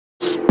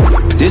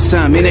This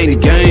time it ain't a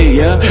game,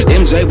 yeah.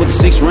 MJ with the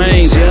 6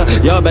 rings, yeah.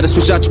 Y'all better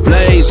switch out your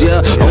plays, yeah.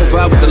 On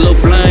fire with the little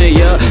flame,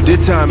 yeah.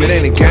 This time it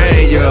ain't a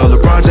game, yeah.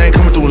 LeBron James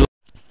coming through.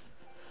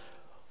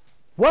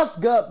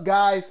 What's up,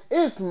 guys?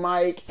 It's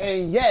Mike,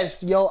 and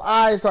yes, your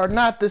eyes are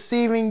not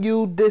deceiving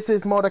you. This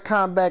is Mortal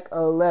Kombat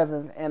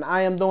 11, and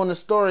I am doing the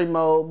story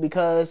mode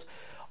because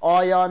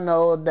all y'all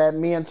know that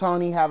me and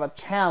Tony have a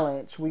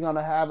challenge. We're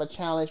gonna have a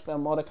challenge for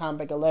Mortal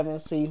Kombat 11,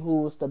 see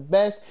who is the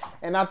best.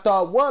 And I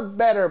thought, what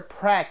better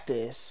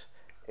practice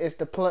is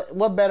to do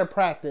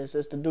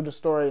the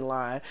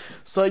storyline?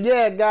 So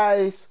yeah,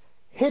 guys,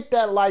 hit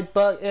that like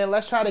button and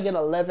let's try to get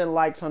 11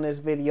 likes on this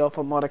video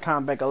for Mortal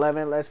Kombat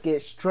 11. Let's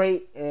get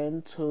straight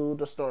into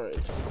the story.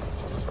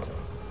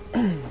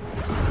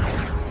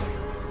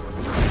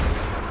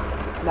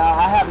 Now,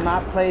 I have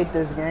not played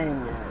this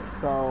game yet,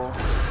 so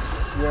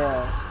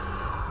yeah.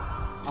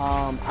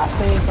 I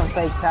seen some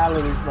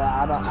fatalities, but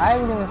I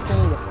haven't even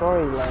seen the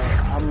story yet.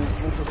 I'm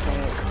interested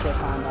to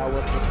find out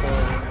what's the story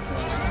in this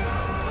game.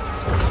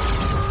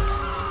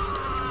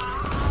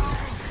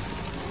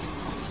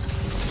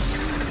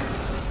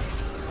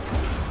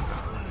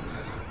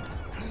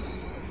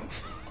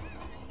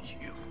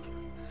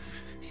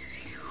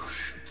 You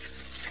should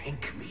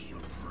thank me,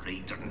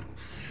 Raiden.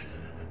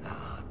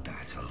 Our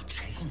battle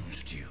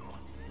changed you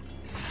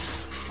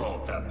for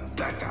the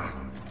better.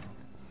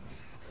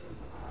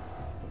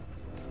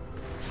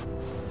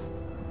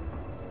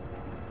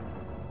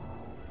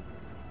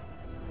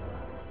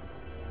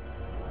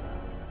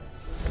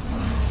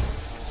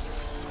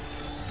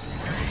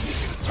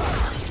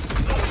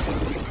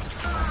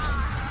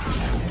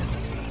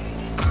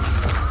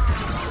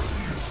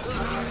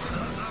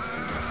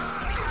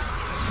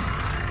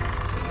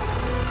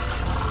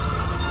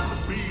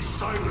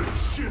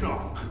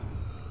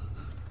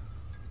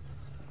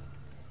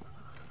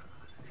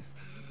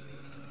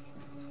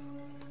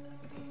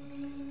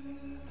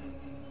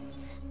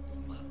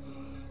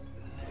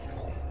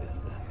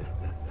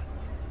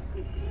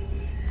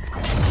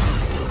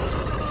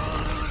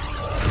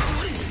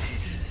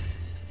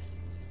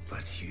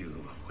 But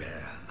you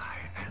wear my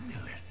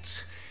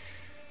amulet.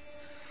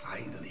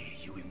 Finally,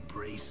 you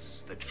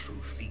embrace the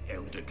truth the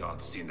Elder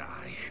Gods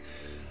deny.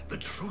 The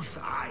truth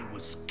I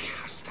was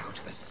cast out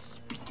for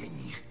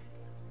speaking.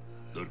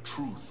 The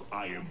truth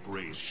I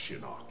embrace,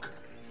 Shinnok,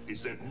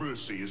 is that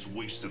mercy is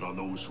wasted on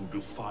those who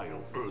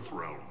defile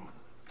Earthrealm.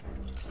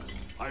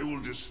 I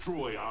will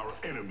destroy our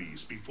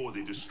enemies before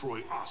they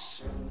destroy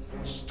us,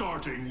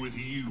 starting with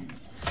you.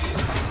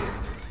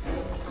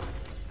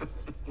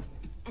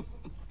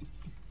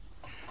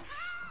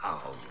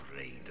 Oh,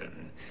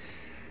 Raiden,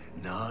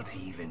 not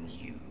even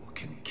you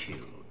can kill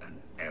an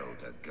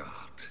Elder God.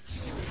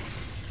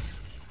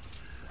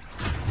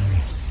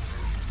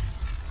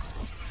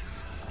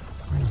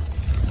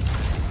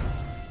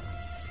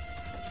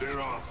 There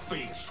are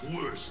fates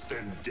worse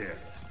than death.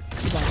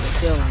 You about to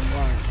kill him,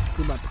 right?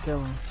 You about to kill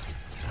him.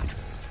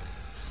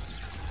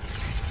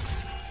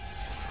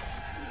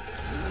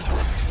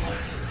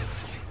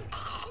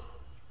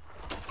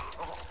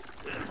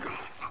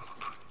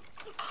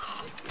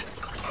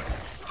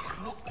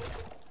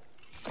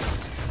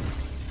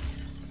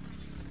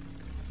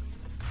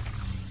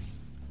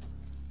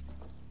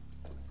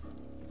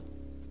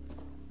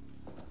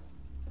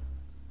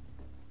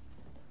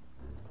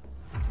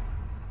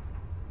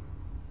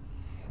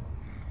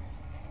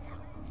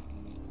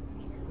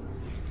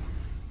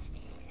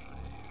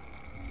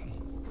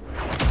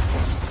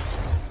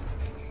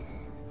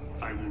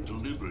 I will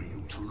deliver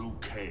you to Liu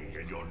Kang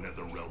and your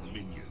Netherrealm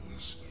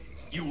minions.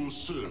 You will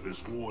serve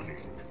as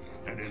warning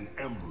and an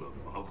emblem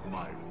of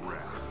my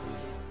wrath.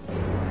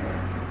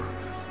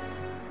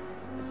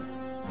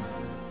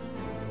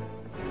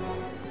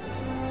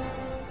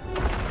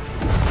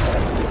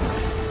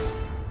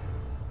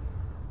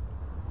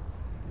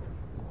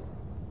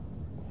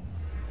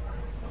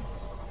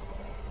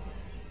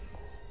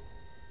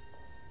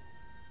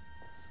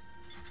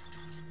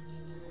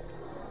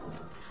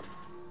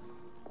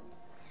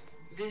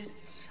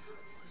 This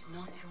was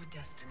not your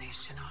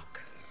destination, Shinnok.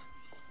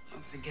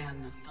 Once again,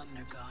 the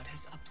Thunder God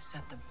has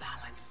upset the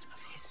balance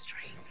of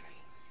history.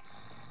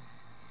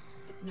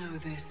 But know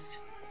this.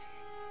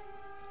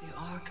 The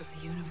arc of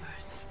the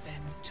universe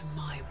bends to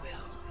my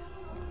will.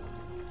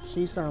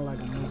 She sounds like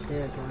a new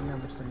character. I've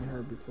never seen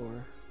her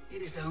before.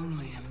 It is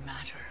only a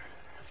matter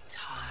of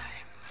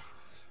time.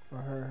 Or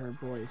her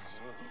voice.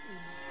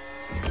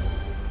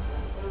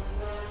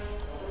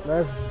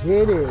 Let's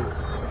get it.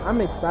 I'm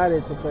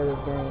excited to play this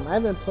game. I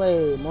haven't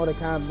played Mortal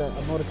Kombat game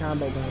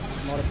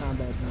since Mortal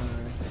Kombat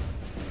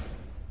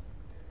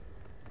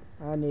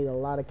 9. I need a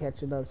lot of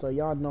catching up, so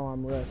y'all know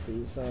I'm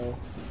rusty. So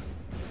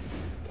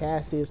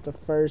Cassie is the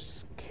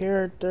first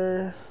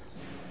character.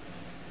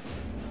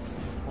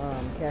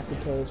 Cassie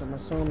Cage. I'm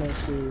assuming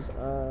she's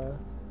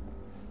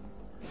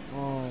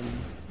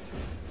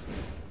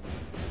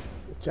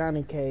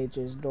Johnny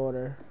Cage's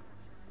daughter.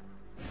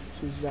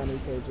 She's Johnny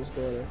Cage's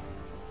daughter.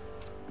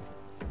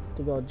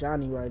 To go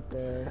Johnny right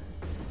there.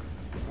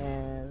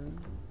 And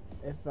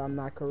if I'm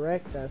not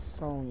correct, that's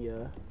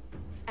Sonya.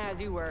 As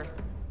you were.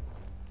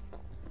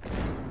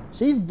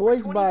 She's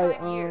voiced by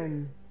 25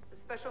 years, the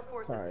Special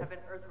Forces have been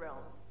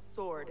Earthrealm's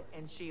sword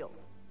and shield.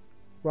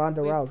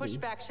 Ronda We've Rousey. pushed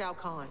back Shao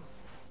Kahn,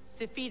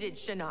 defeated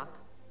Shinnok,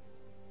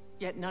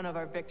 yet none of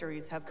our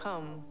victories have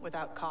come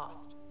without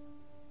cost.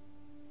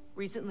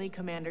 Recently,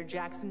 Commander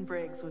Jackson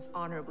Briggs was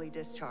honorably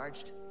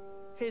discharged.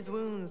 His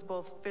wounds,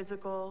 both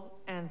physical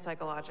and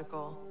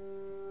psychological,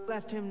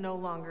 left him no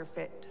longer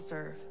fit to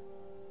serve.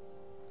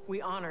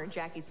 We honor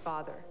Jackie's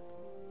father,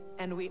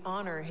 and we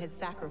honor his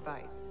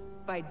sacrifice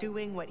by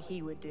doing what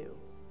he would do.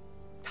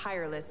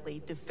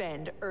 Tirelessly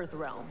defend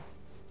Earthrealm.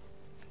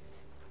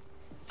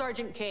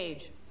 Sergeant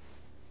Cage,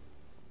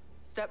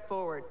 step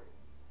forward.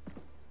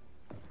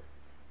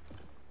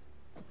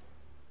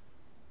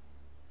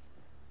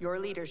 Your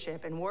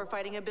leadership and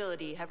warfighting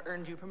ability have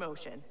earned you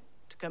promotion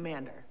to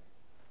commander.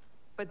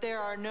 But there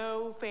are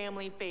no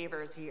family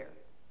favors here.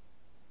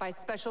 By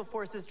Special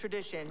Forces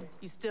tradition,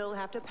 you still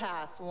have to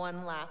pass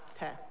one last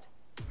test.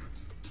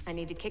 I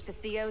need to kick the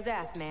CO's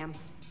ass, ma'am.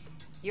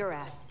 Your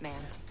ass,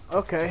 ma'am.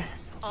 Okay,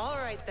 All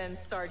right then,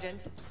 Sergeant.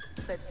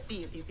 Let's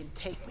see if you can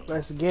take me.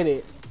 let's get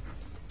it.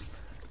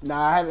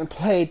 Nah, I haven't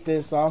played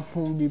this, so I'm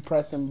gonna be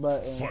pressing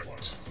buttons.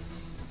 Fight.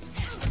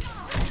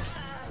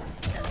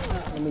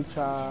 Let me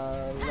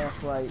try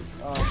left, right,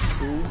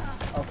 C.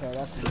 Okay,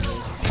 that's good.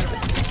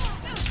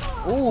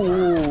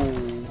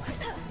 Ooh.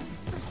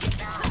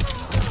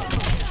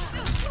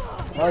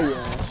 Oh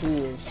yeah, she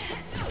is.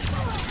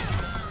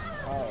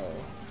 Oh.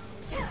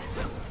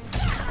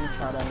 Let me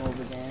try that move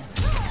again.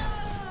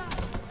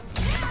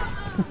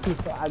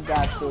 I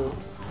got to.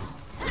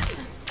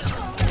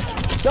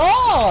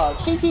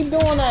 Dog! She keep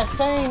doing that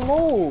same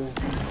move.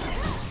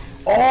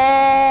 Oh,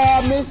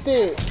 I missed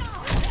it.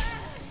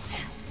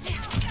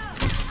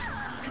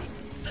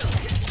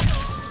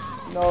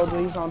 No,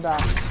 dude, he's gonna die.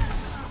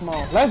 Come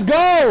on, let's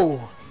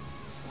go!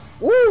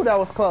 Woo, that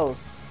was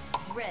close.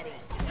 Ready.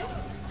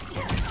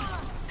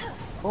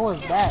 What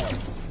was that?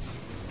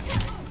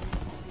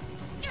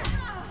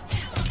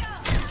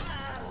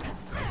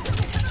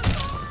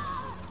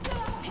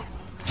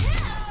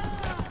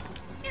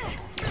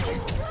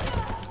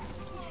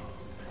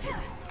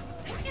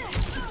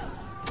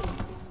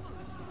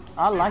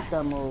 I like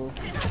that move.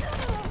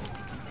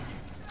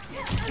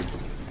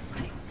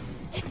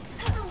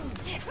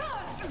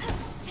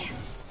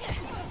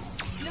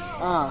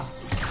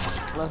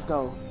 Let's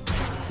go.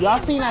 Y'all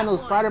seen that new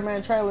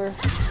Spider-Man trailer?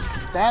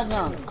 That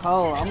done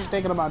cold. I'm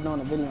thinking about doing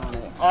a video on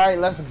it. Alright,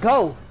 let's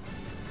go.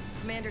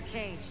 Commander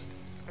Cage,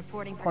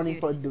 reporting for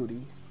Reporting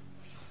duty.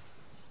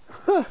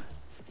 for duty.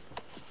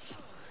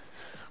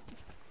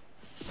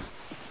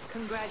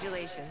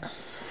 Congratulations,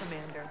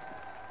 Commander.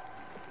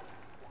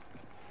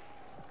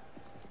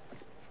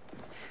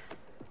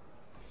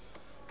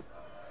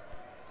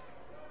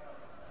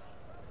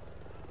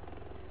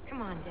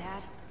 Come on,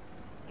 Dad.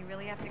 You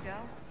really have to go?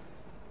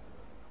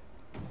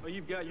 Well,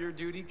 you've got your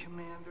duty,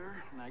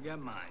 Commander, and I got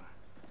mine.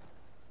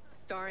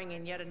 Starring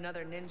in yet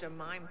another Ninja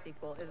Mime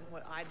sequel isn't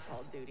what I'd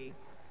call duty.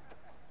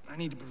 I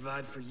need to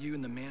provide for you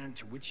in the manner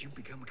to which you've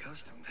become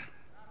accustomed.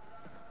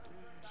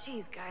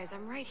 Jeez, guys,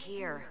 I'm right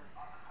here.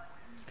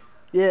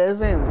 Yeah,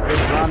 it's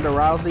Ronda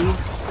Rousey.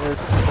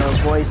 It's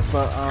the voice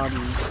for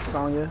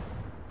Sonya.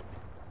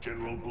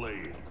 General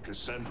Blade,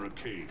 Cassandra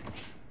Cage,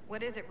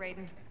 What is it,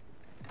 Raiden?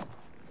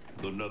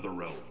 the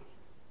Netherrealm.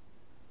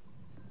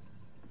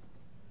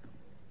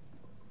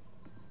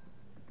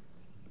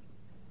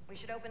 We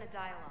should open a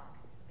dialogue.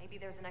 Maybe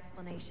there's an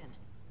explanation.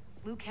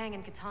 Liu Kang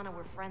and Katana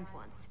were friends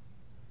once.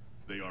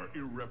 They are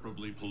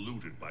irreparably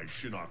polluted by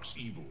Shinnok's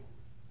evil.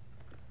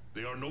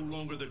 They are no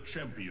longer the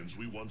champions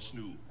we once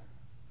knew.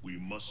 We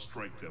must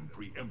strike them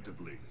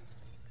preemptively.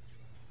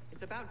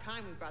 It's about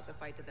time we brought the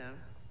fight to them.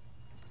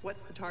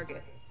 What's the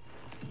target?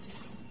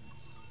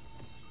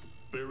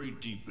 Buried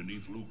deep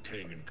beneath Liu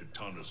Kang and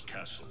Katana's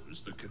castle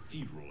is the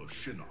Cathedral of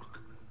Shinnok,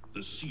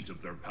 the seat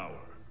of their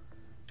power.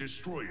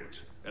 Destroy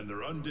it, and their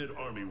undead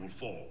army will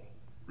fall,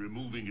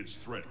 removing its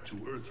threat to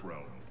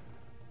Earthrealm.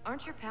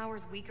 Aren't your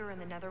powers weaker in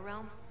the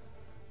Netherrealm?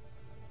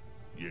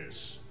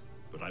 Yes,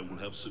 but I will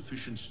have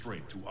sufficient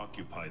strength to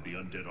occupy the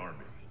undead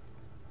army.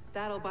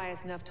 That'll buy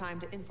us enough time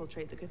to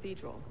infiltrate the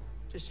cathedral.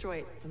 Destroy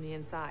it from the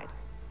inside.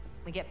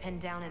 We get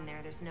pinned down in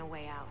there, there's no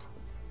way out.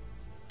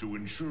 To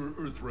ensure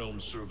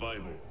Earthrealm's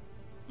survival,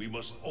 we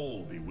must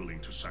all be willing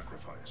to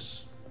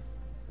sacrifice.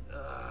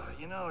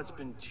 You know, it's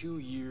been 2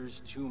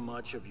 years too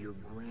much of your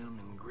grim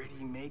and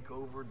gritty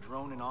makeover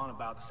droning on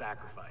about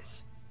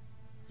sacrifice.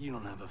 You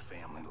don't have a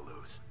family to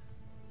lose.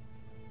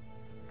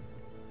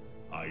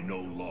 I know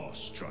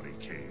loss, Johnny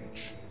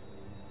Cage.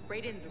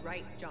 Raiden's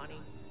right,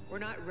 Johnny. We're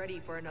not ready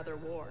for another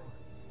war.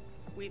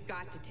 We've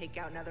got to take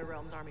out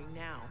Netherrealm's army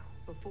now,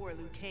 before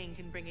Liu Kang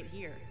can bring it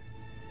here.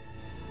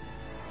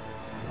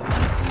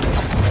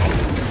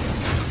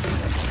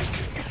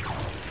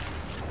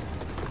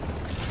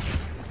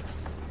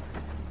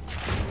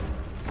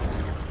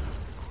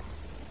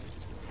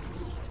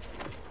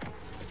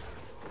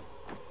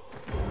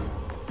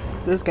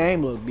 This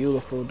game look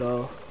beautiful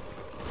though.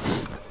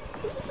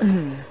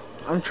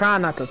 I'm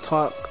trying not to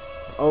talk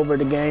over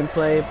the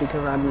gameplay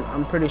because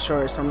I'm pretty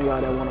sure it's some of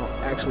y'all that want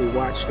to actually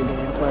watch the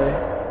gameplay.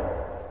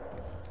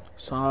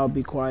 So I'll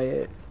be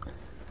quiet.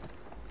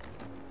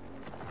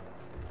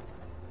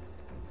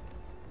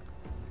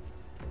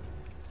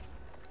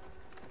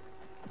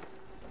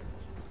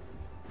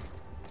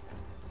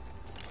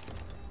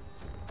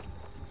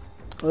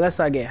 Unless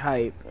I get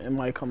hype, it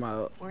might come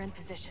out. We're in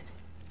position.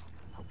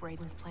 Hope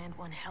Raiden's planned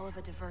one hell of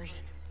a diversion.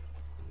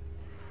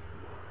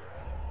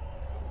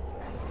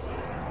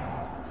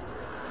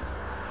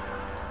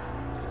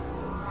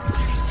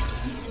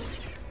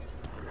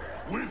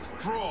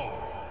 Withdraw,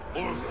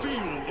 or feel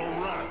the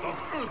wrath of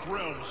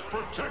Earthrealm's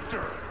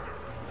protector!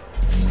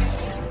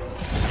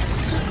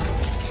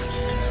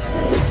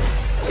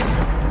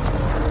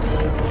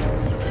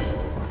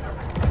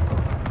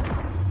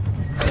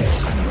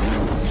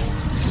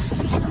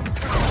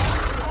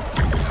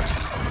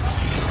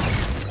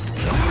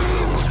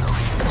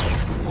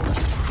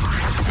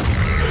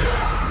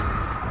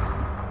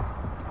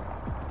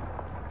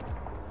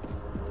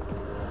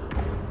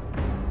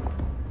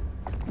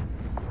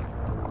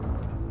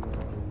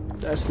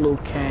 That's Liu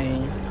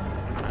Kang.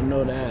 I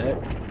know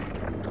that.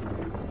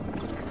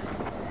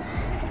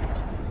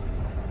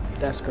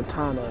 That's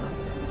Katana.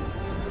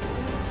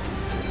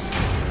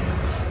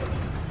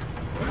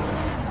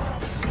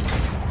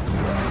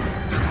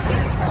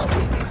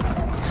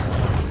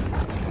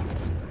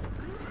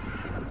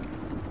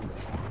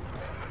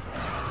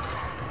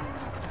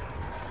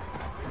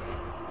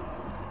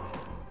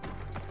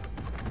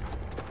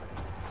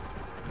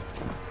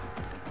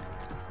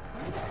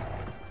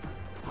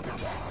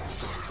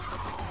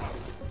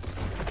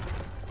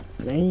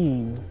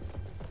 Dang.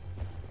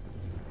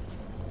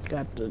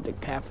 Got the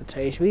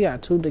decapitation. We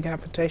got 2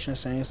 decapitation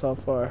scenes so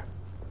far.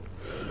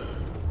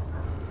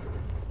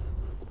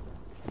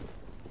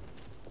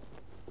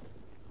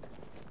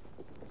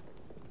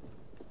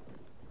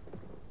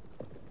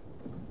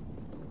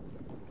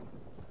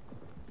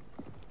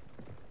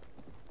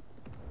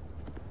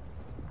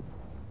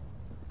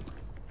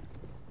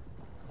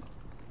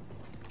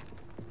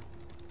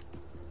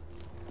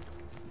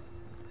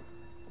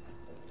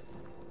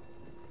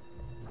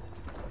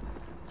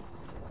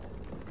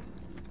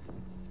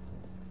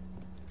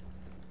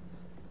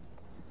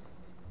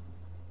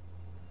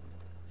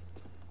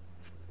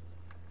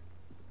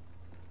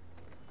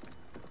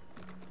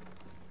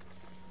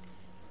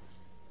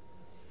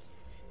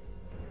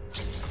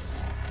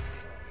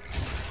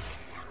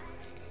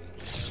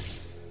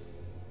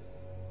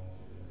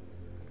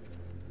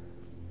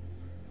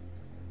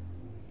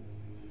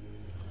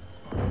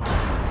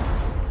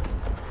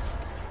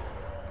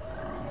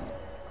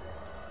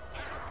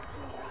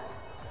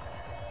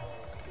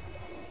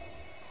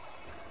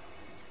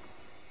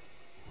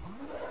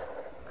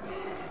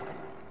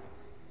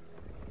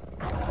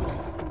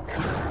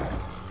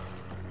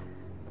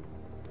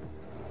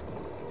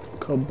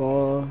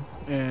 Cabal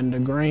and the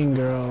green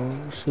girl,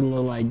 she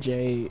look like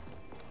Jade.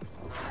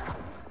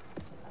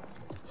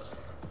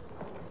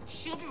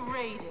 Should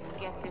Raiden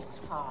get this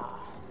far,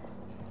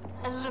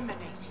 eliminate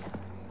him.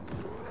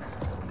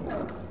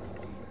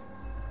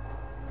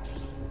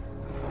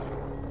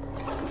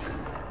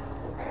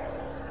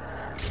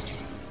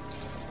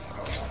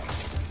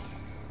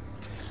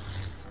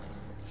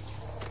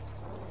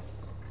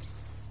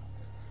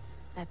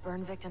 That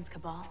burn victim's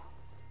Cabal?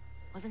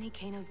 Wasn't he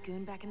Kano's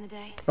goon back in the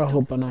day? I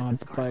hope I know how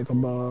to play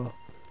Cabal.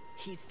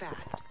 He's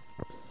fast.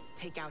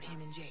 Take out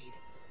him and Jade.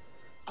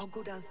 I'll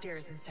go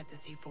downstairs and set the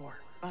C4.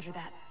 Roger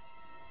that.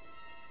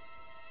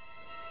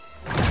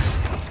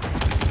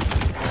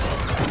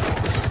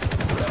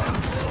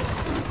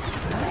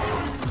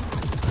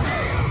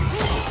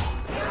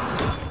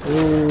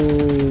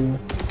 Ooh.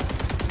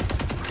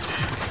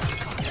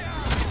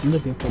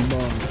 Looking for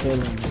ball,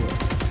 killing it.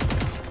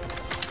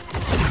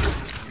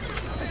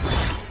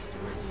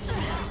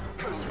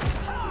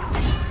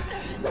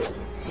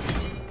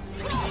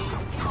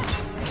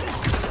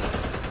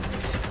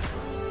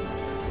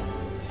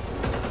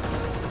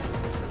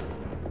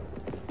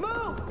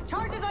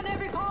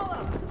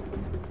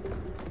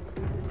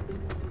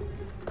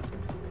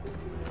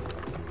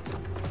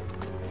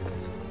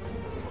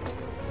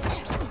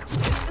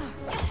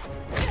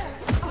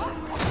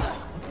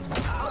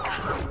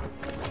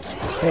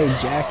 Hey,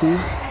 Jackie.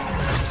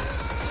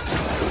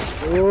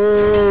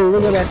 Ooh,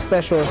 look at that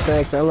special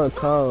effects. That look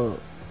cold.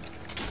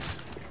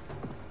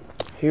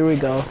 Here we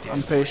go.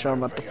 I'm pretty sure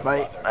I'm about to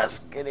fight. Let's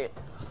get it.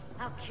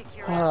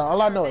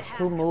 All I know is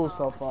 2 moves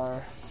so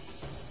far.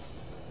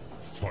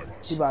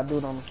 He about to do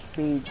them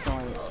speed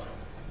joints.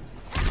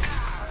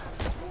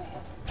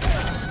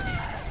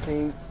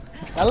 See,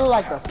 that look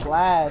like the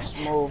Flash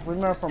move.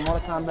 Remember from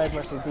Mortal Kombat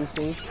vs.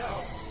 DC?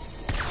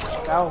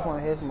 That was one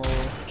of his moves.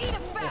 Eat a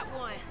fat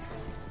one.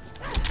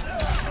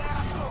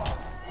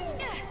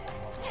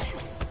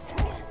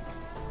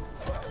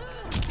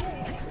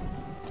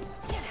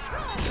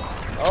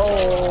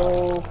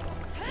 Oh!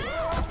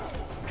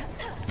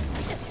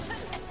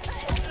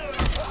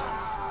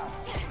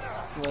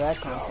 Where'd that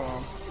come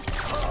from?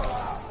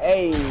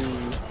 Hey,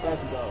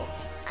 let's go.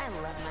 I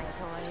love my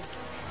toys.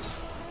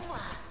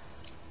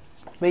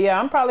 But yeah,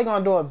 I'm probably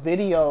gonna do a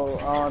video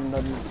on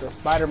the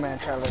Spider-Man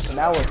trailer, because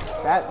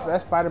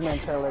that Spider-Man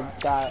trailer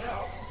got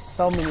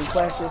so many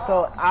questions.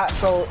 So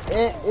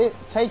it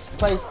takes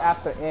place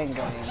after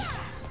Endgames.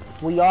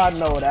 We all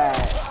know that.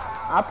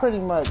 I pretty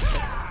much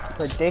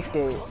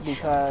predicted,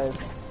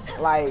 because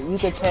like you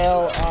could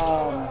tell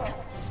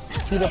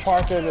Peter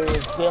Parker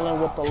is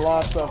dealing with the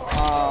loss of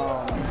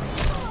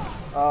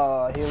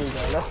here we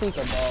go. Let's see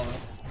some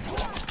balls.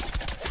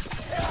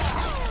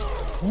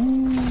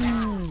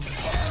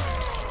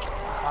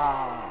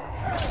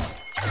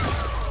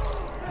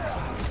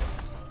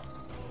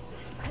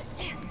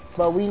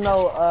 But we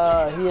know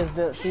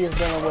she is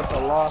dealing with the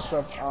loss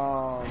of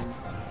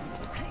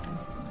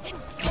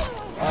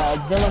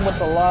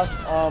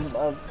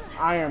of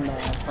Iron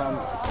Man from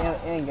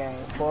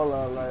Endgame.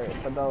 Spoiler alert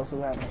for those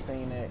who haven't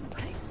seen it.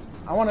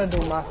 I want to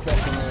do my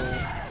special move.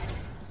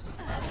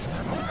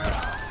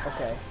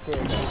 Okay,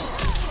 here we go.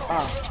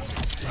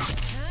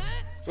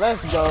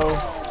 Let's go.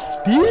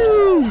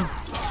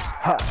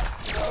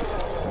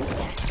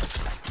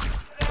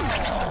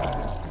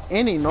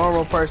 Any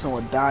normal person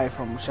would die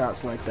from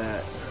shots like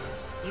that.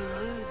 You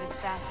lose as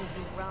fast as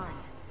you run.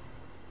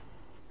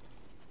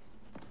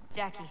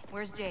 Jackie,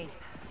 where's Jade?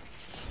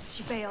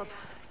 She bailed.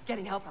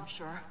 Getting help, I'm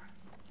sure.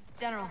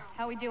 General,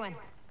 how we doing?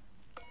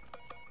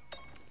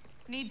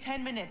 Need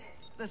 10 minutes.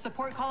 The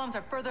support columns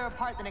are further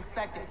apart than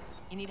expected.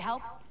 You need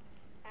help?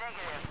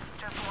 Negative.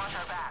 Just watch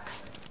our back.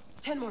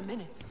 10 more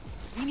minutes.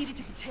 We needed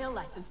to be tail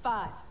lights in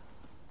 5.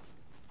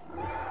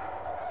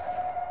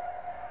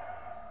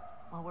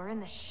 Well, we're in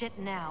the shit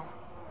now.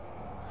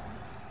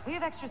 We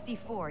have extra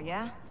C4,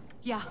 yeah?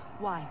 Yeah,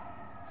 why?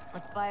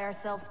 Let's buy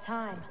ourselves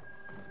time.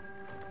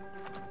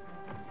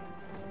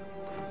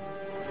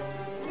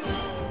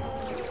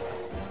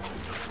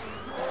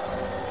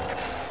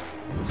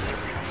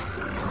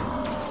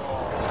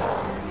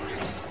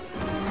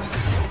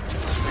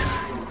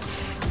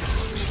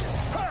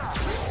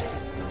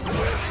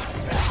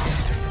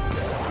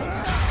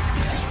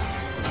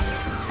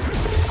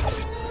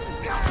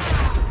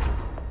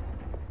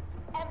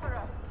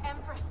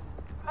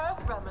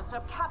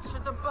 Have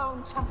captured the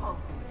Bone Temple.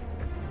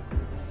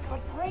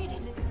 But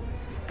Raiden...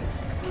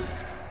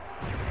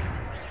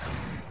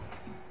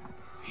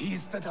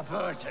 He's the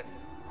diversion.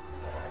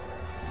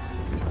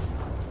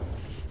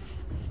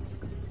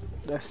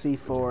 That's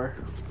C4.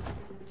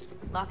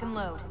 Lock and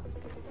load.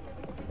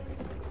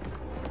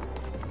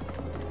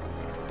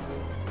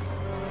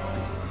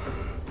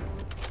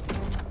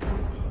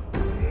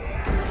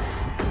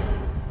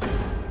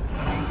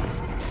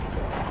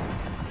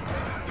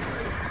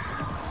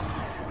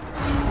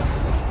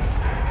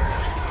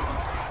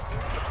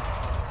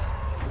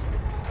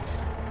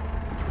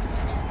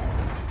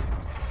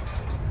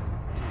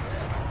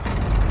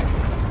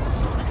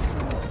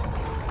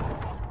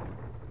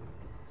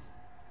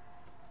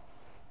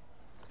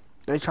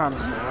 They trying to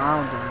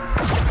surround him.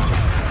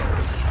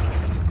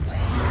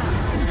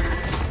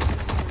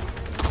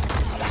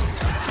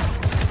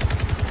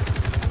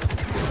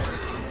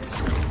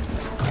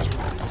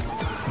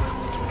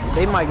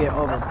 They might get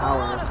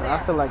overpowered, but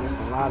I feel like it's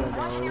a lot of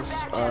those.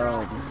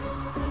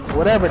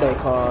 Whatever they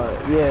call it.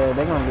 Yeah,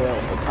 they're gonna get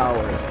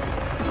overpowered.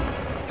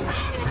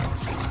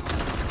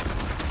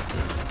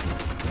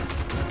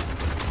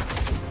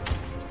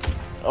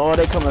 Oh,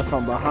 they coming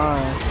from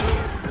behind.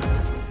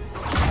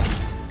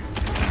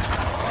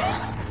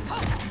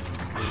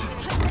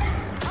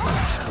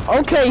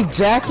 Okay,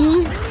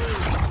 Jackie.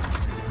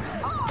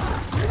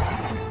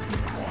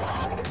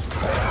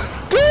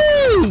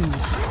 Dang!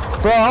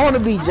 Bro, I want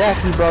to be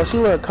Jackie, bro. She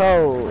look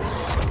cold.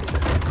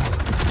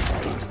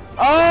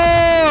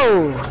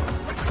 Oh!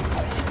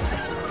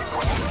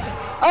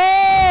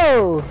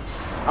 Oh!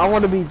 I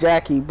want to be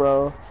Jackie,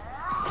 bro.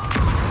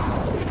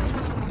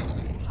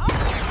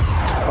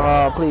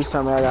 Oh, please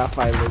tell me I gotta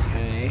fight this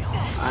game.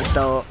 I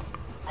don't.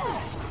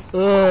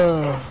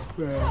 Ugh,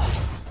 man.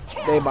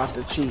 They about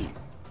to cheat.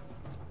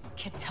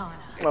 Katana.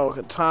 Oh,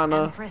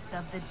 Katana. Empress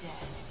of the Dead.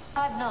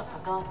 I've not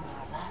forgotten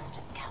our last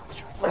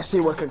encounter. Let's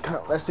see what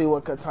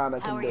Katana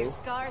How can are your do.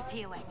 scars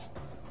healing?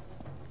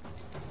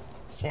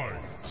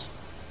 Fight.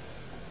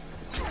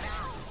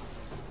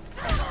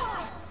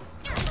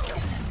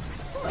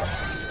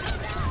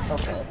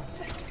 Okay.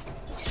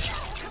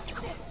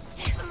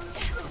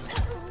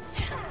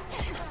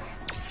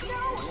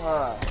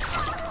 Alright.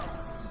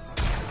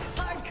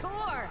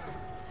 Hardcore.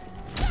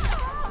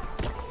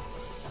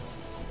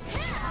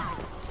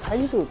 How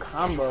you do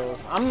combos?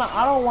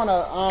 I don't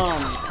wanna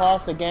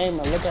pause the game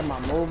and look at my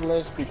move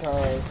list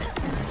because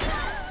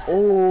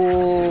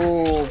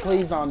ooh,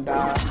 please don't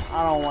die.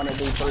 I don't wanna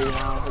do 3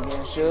 rounds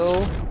against you.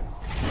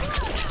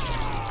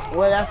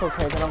 Well, that's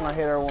okay, because I'm gonna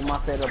hit her with my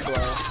fatal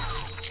blow.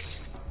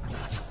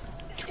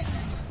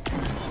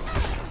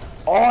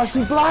 Oh,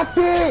 she blocked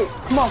it!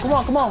 Come on, come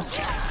on, come on!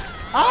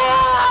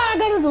 Ah, I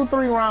gotta do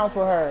 3 rounds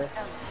for her.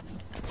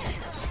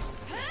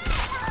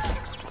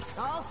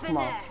 All Come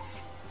on. finesse.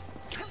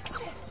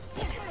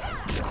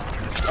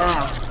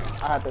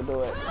 I have to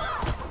do it.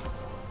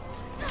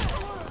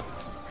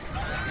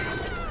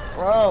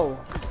 Bro.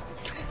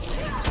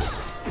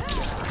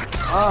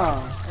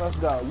 Let's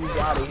go. You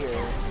got it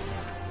here.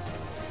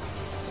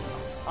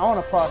 I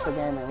want to pause the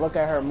game and look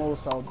at her move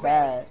so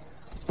bad.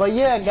 But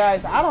yeah,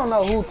 guys, I don't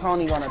know who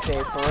Tony gonna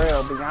pick for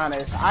real. Be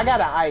honest, I got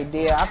an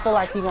idea. I feel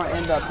like he gonna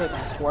end up picking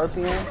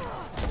Scorpion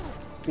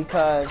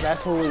because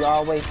that's who we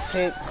always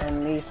pick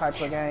in these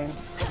types of games.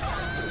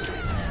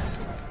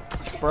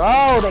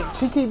 Bro,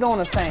 she keep doing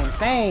the same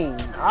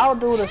thing. I'll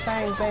do the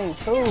same thing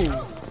too.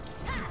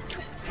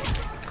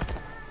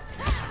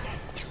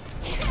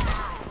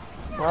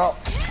 Bro,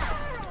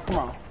 come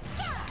on.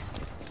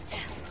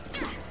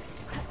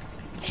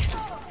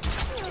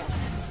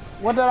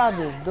 What did I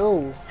just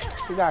do?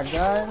 She got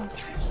guns?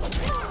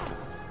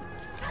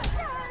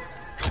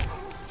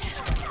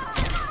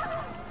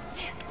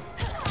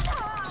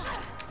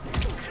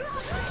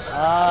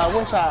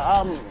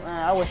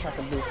 I wish I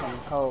could do some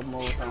cold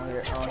moves on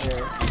here.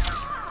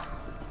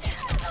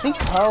 She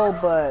cold,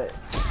 but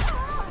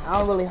I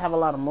don't really have a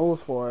lot of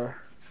moves for her.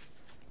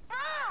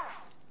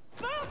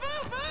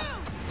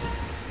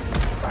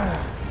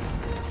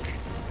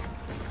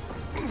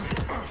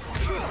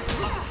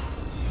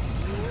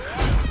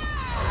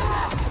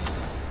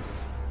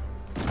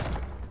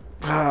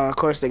 Of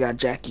course they got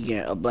Jackie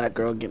getting the black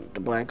girl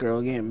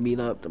getting beat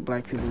up, the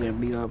black people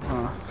getting beat up,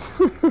 huh?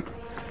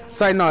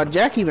 Sorry, no,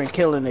 Jackie been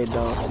killing it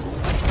though.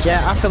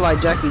 I feel like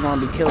Jackie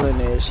gonna be killing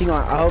it.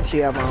 I hope she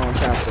have her own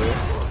chapter.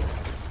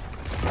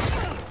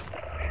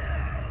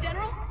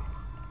 General!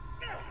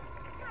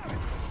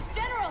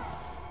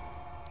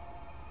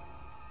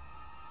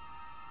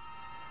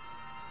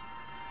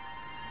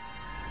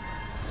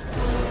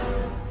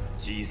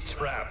 She's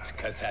trapped,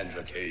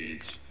 Cassandra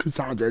Cage.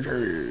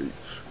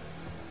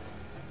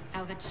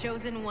 How the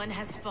Chosen One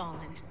has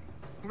fallen.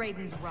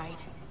 Raiden's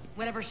right.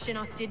 Whatever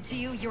Shinnok did to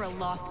you, you're a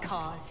lost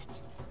cause.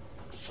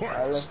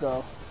 Alright, let's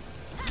go.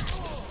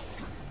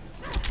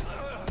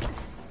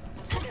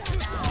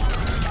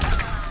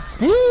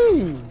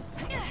 Dang!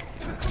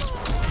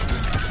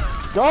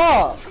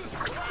 Stop!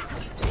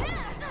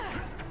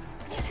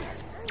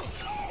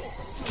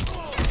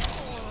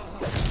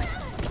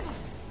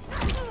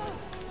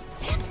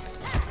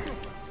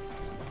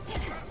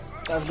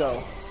 Let's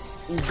go.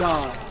 He's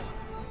gone.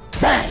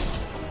 Bang!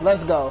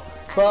 Let's go.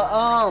 But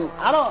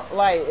I don't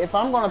like if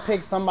I'm gonna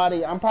pick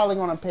somebody, I'm probably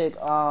gonna pick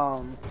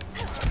oh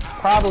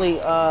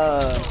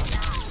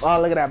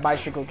look at that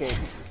bicycle kick.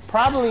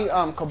 Probably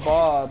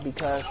Cabal,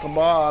 because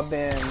Cabal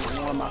been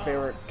one of my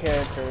favorite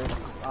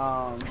characters.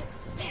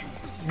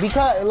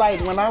 Because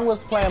like when I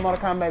was playing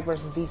Mortal Kombat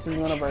versus DC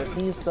Universe,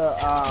 he used to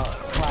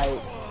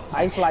like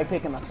I used to like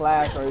picking the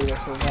Flash or either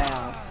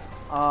Shazam.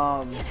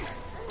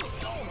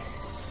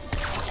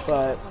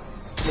 But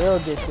we'll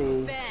just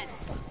see.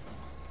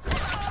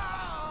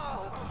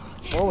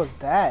 What was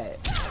that?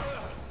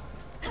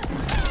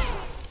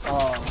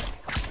 Oh,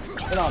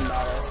 it don't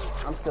matter.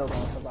 I'm still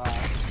gonna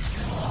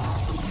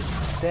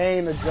survive.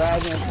 Dang, the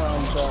dragon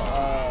from the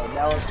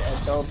that was a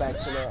throwback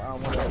to the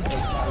one of the big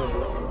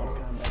challenges in Mortal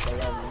Kombat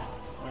 11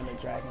 when the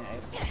dragon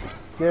ate.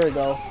 There we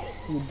go.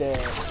 You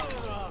dead.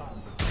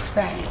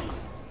 Bang.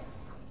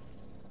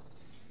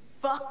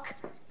 Fuck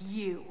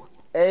you.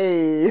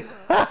 Hey.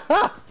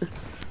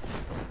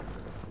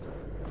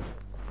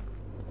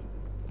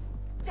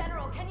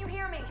 General, can you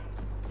hear me?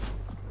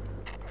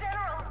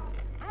 General!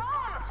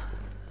 Mom!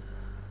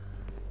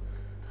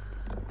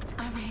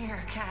 I'm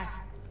here, Cass.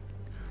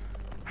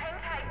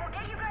 Hang tight, we'll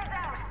get you guys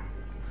out.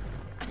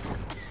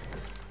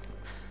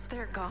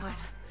 They're gone.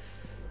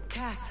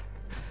 Cass.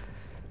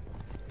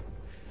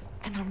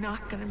 And I'm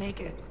not gonna make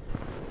it.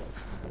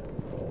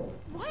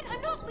 What?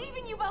 I'm not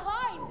leaving you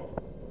behind!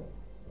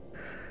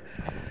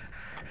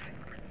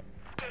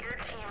 Get your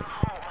team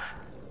home.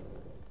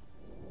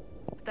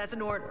 That's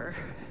an order.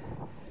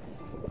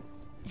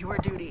 Your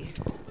duty.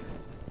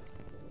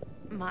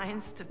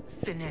 Mine's to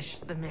finish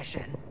the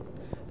mission.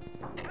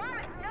 Mom,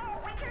 no,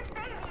 we can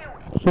save you.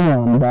 She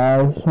won't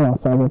die. She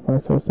won't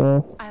sacrifice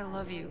herself. I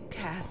love you,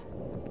 Cass.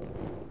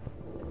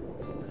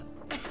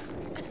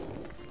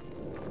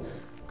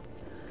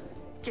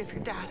 Give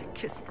your dad a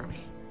kiss for me.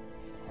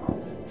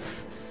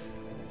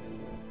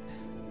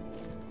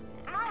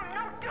 Mom,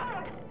 no,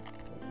 don't!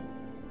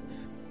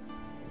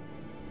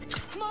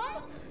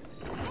 Mom?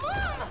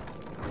 Mom!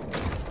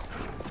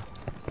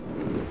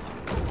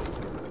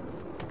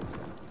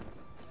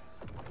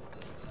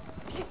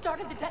 She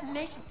started the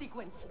detonation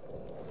sequence.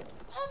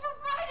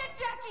 Override it,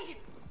 Jackie!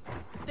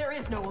 There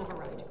is no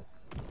override.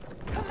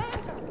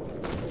 Commander!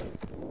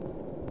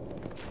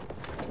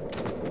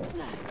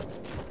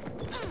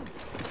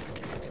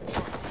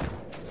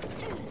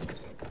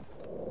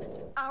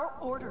 Our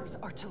orders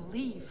are to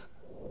leave.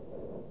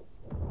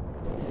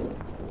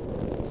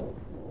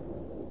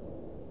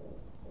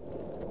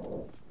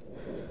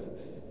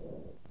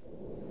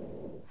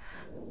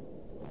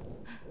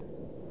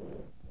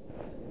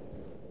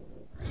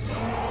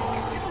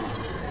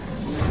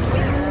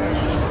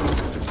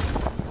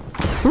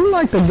 Who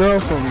like the girl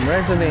from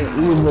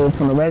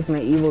the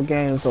Resident Evil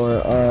games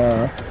or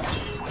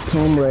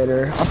Tomb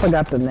Raider? I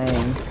forgot the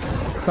name.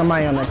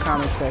 Somebody on the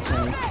comment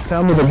section.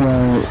 Tell me the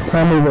name.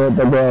 Tell me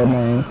the girl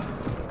name.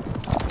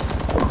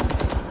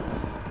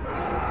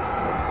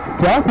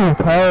 Jackie's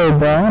cold,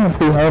 bro. I wanna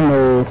see her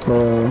move,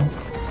 bro.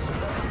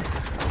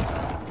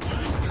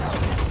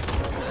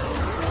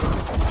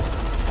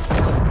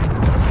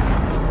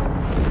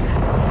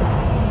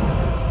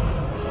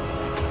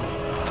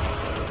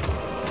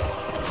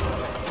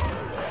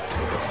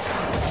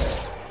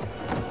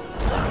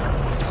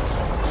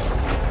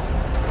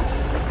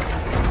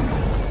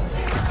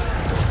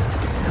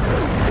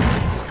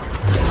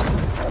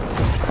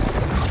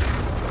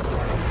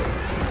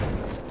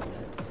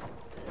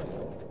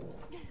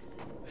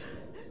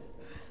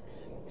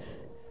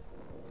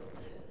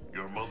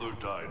 Your mother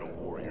died a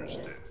warrior's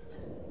death.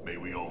 May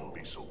we all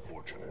be so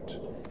fortunate.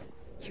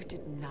 You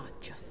did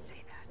not just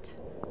say that.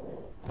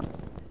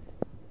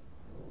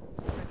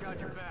 I got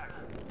your back.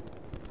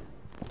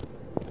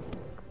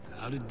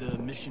 How did the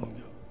mission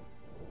go?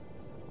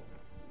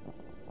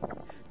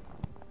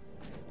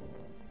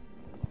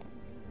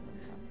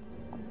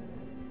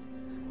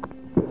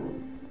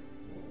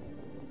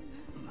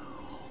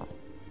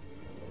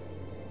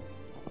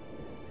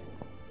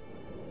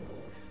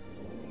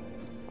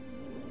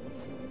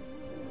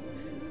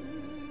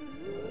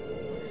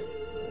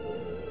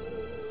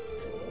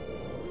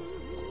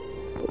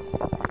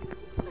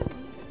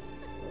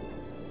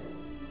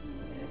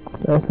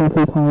 Rest in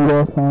peace,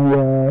 homegirl,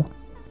 son,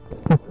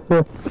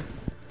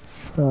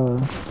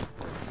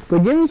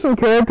 but give me some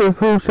characters.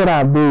 Who should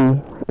I be?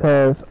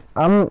 Cause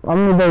I'm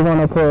either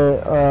gonna pick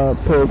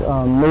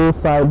Move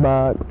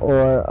Sidebot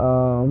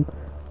or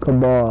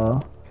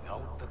Cabal.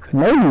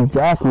 Maybe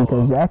Jackie,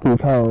 cause Jackie's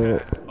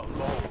cold.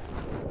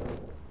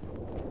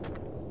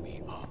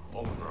 We are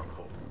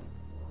vulnerable.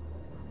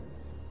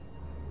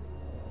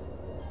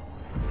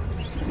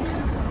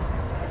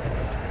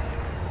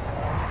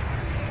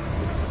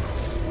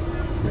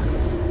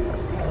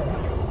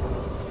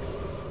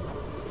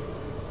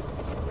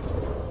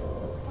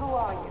 Who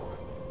are you?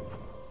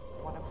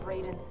 One of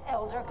Raiden's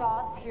elder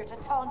gods here to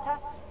taunt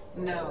us?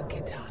 No,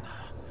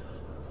 Kitana.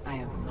 I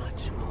am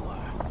much more.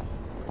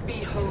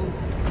 Behold.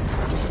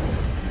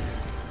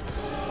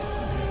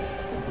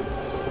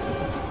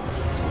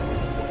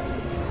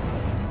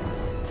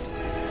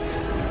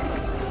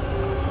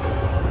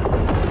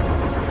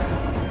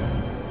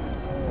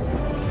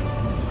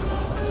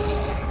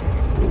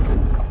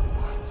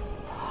 What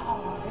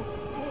power is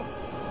this?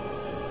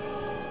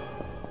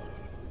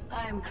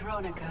 I am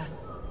Kronika,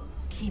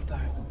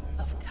 keeper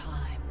of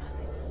time.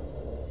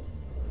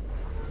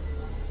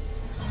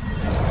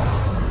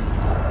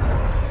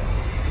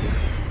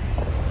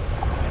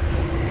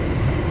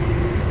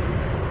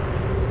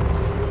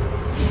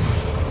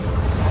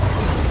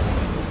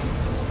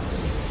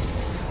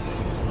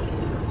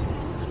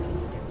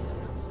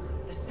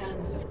 The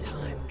sands of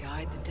time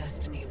guide the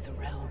destiny of the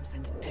realms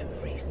and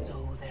every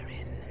soul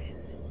therein.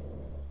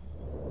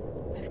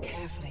 I've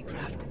carefully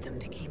crafted them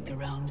to keep the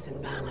realms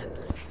in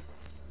balance.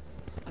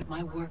 But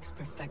my work's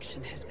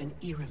perfection has been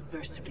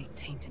irreversibly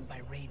tainted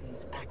by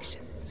Raiden's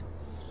actions.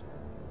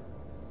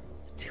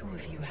 The two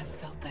of you have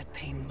felt that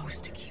pain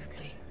most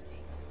acutely.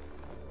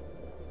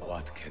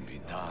 What can be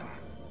done?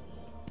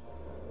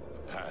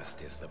 The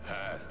past is the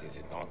past, is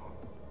it not?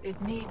 It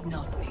need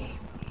not be.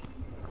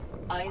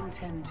 I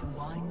intend to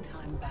wind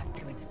time back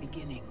to its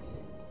beginning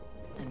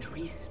and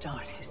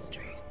restart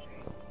history.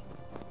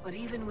 But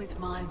even with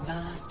my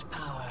vast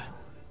power,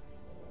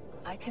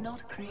 I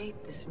cannot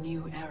create this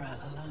new era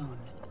alone.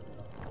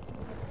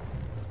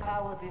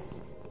 How will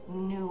this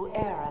new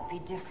era be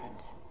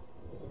different?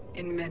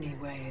 In many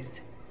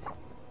ways.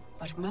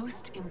 But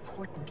most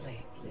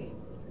importantly,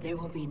 there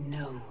will be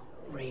no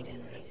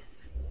Raiden.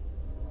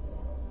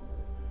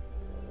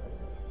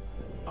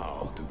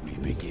 How do we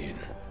begin?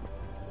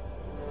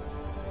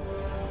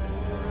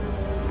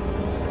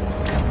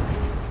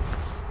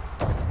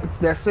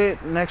 That's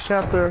it. Next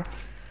chapter.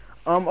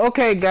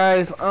 Okay,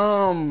 guys.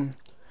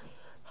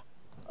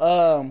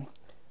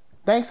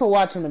 Thanks for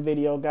watching the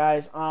video,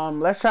 guys.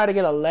 Let's try to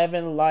get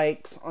 11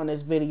 likes on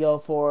this video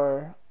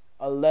for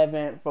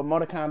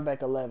Mortal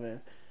Kombat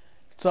 11.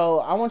 So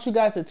I want you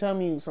guys to tell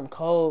me some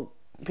cold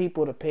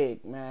people to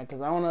pick, man,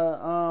 because I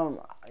wanna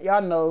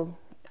y'all know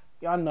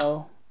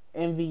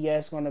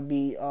MVS gonna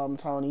be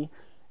Tony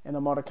in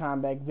the Mortal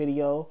Kombat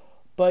video.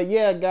 But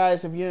yeah,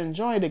 guys, if you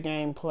enjoyed the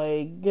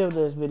gameplay, give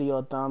this video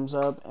a thumbs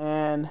up,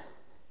 and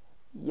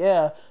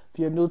yeah, if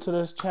you're new to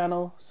this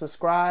channel,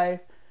 subscribe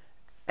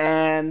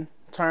and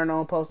turn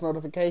on post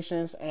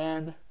notifications,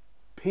 and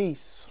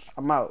peace.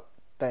 I'm out.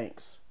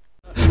 Thanks.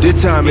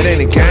 This time it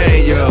ain't a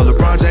game, yo.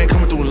 LeBron James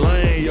coming through the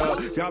lane, yo.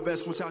 Y'all better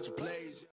switch out your plays.